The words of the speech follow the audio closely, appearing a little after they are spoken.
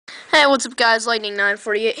Hey, what's up guys,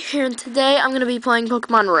 Lightning948 here, and today I'm going to be playing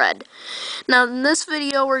Pokemon Red. Now, in this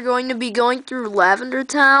video, we're going to be going through Lavender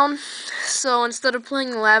Town. So, instead of playing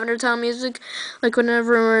the Lavender Town music, like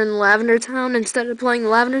whenever we're in Lavender Town, instead of playing the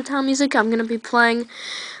Lavender Town music, I'm going to be playing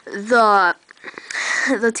the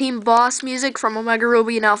Team Boss music from Omega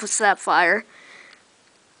Ruby and Alpha Sapphire.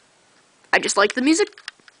 I just like the music.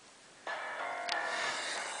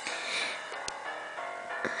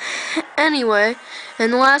 Anyway,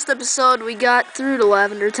 in the last episode we got through to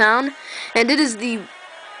Lavender Town, and it is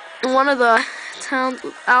one of the towns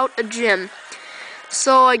without a gym.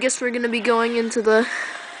 So I guess we're gonna be going into the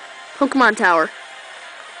Pokemon Tower.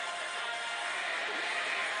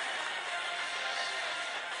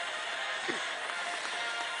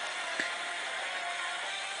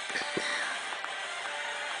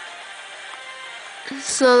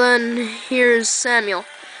 So then here's Samuel.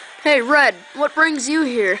 Hey Red, what brings you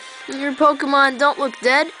here? Your Pokemon don't look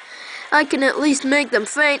dead. I can at least make them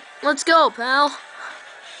faint. Let's go, pal.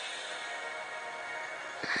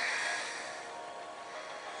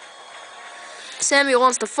 Samuel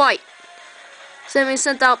wants to fight. Samuel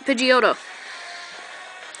sent out Pidgeotto.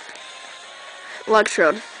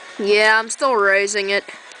 Electrode. Yeah, I'm still raising it.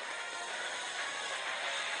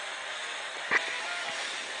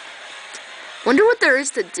 Wonder what there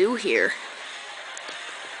is to do here.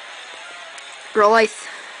 Growlithe.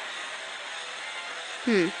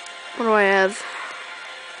 What do I have?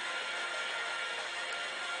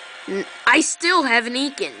 I still have an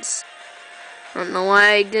Eakins. I don't know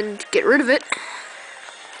why I didn't get rid of it.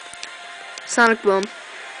 Sonic Boom.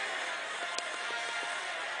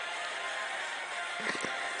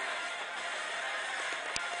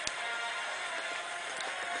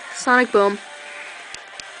 Sonic Boom.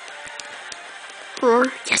 Roar.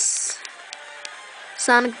 Yes!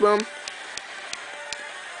 Sonic Boom.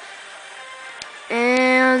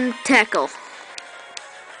 And Tackle.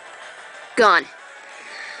 Gone.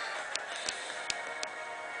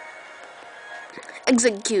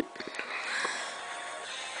 Execute.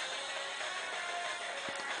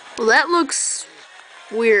 Well, that looks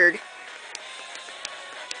weird.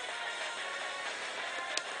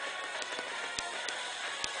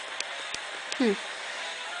 Come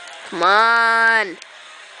on.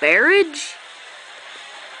 Barrage?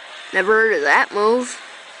 Never heard of that move.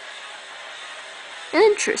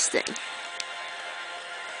 Interesting.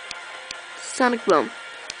 Sonic Boom.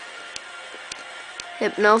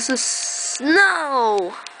 Hypnosis.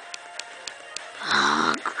 No!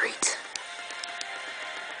 Ah, great.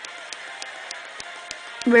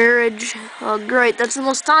 Barrage. Oh, great. That's the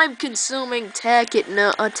most time-consuming attack it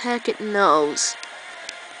knows.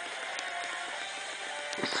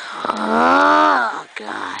 Oh,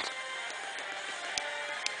 God.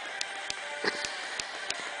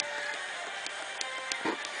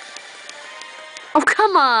 Oh,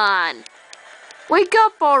 come on! Wake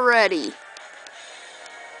up already!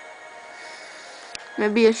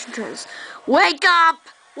 Maybe I should try this. Wake up!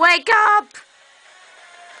 Wake up!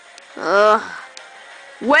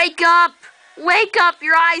 Wake up! Wake up!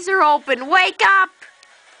 Your eyes are open! Wake up!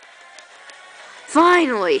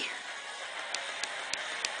 Finally!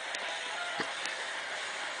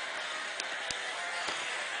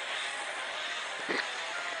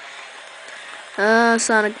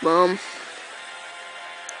 Sonic Boom.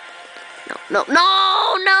 No,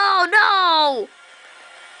 no, no, no!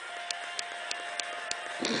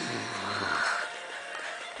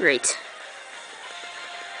 Great.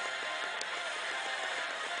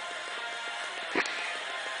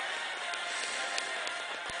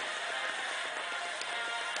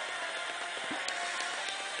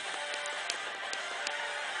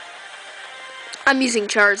 I'm using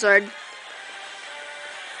Charizard.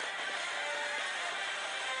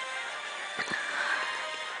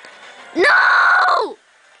 No!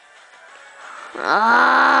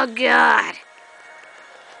 Oh, God.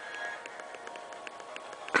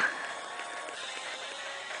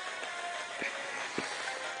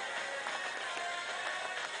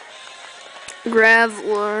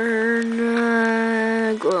 Graveler,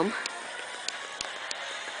 Gloom.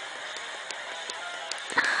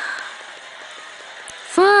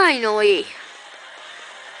 Finally!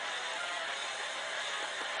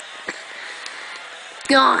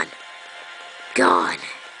 Gone. Gone.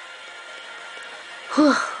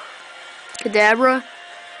 Whew. Kadabra?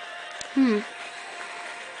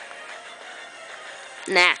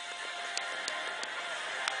 Nah.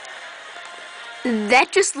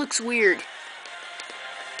 That just looks weird.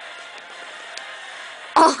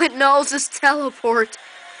 All it knows is teleport.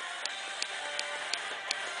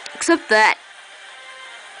 Except that.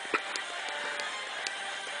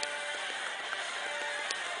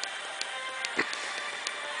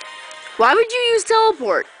 Why would you use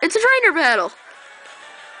teleport? It's a trainer battle.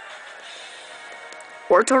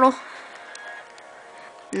 War turtle?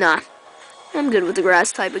 Nah. I'm good with the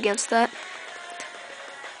grass type against that.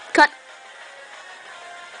 Cut.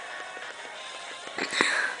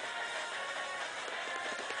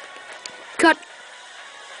 Cut.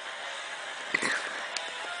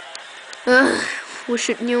 Ugh. Wish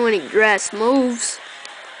it knew any grass moves.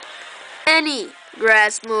 Any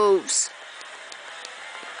grass moves.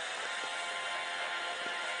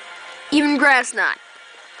 Even grass not.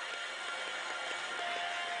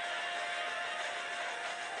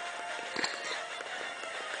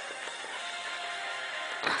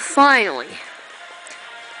 Finally.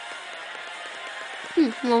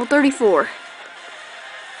 Level 34.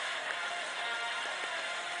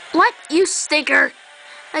 What? You stinker!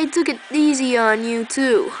 I took it easy on you,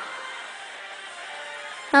 too.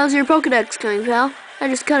 How's your Pokedex going, pal? I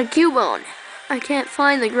just got a Cubone. I can't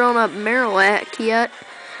find the grown-up Marowak yet.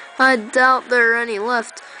 I doubt there are any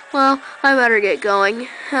left. Well, I better get going.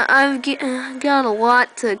 I've got a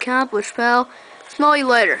lot to accomplish, pal. Smell you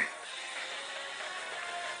later.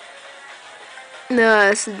 No,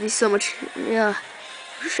 this would be so much... Yeah.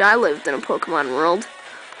 Wish I lived in a Pokemon world.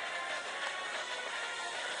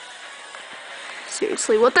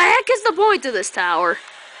 Seriously, what the heck is the point of this tower?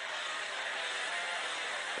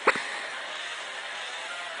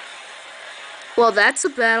 Well, that's a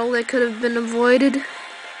battle that could have been avoided.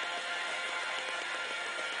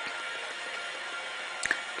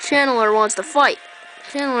 Channeler wants to fight.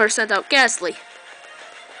 Channeler sent out Ghastly.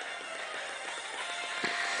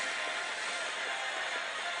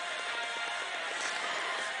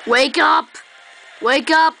 Wake up!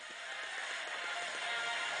 Wake up!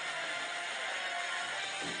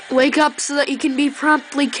 Wake up so that you can be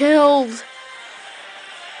promptly killed.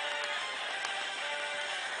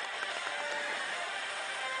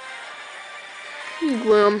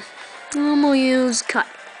 Gloom. We'll use cut.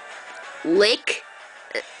 Lick?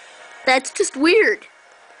 That's just weird.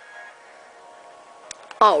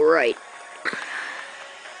 Alright.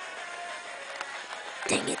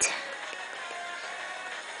 Dang it.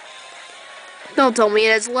 Don't tell me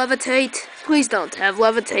it has levitate. Please don't have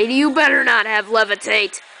levitate. You better not have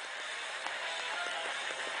levitate.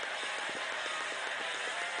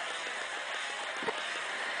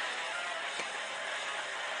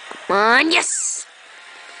 Come on, yes!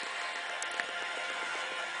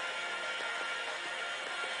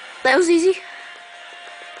 That was easy.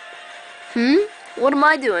 What am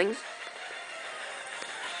I doing?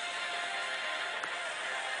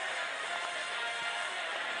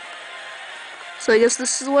 So I guess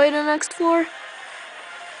this is the way to the next floor?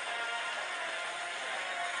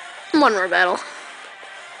 One more battle.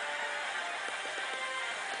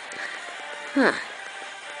 Huh.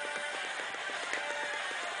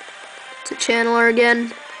 It's a channeler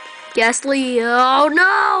again. Ghastly. Oh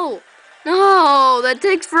no! No! That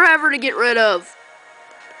takes forever to get rid of.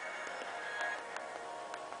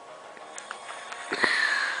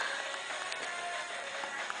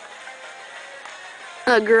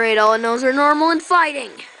 Oh great, all it knows are normal and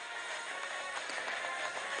fighting.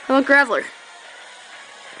 How about Graveler?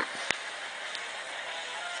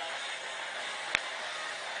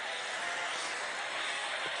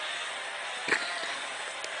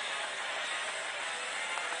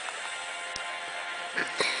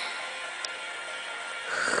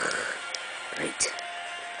 Great.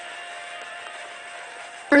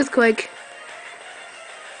 Earthquake.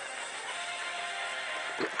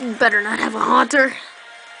 Better not have a Haunter.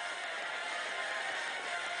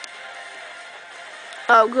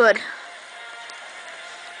 Oh, good.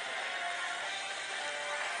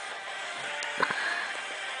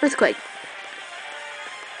 Earthquake.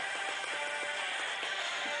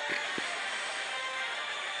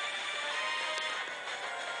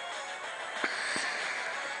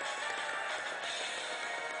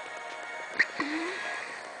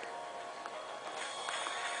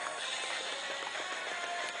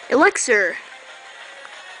 Elixir.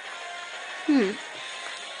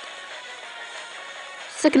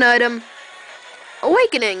 Second item.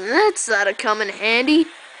 Awakening. That's gotta come in handy.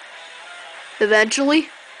 Eventually.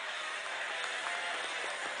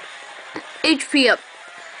 HP up.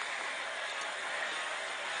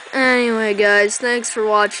 Anyway, guys, thanks for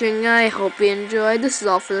watching. I hope you enjoyed. This is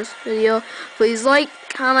all for this video. Please like,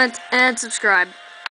 comment, and subscribe.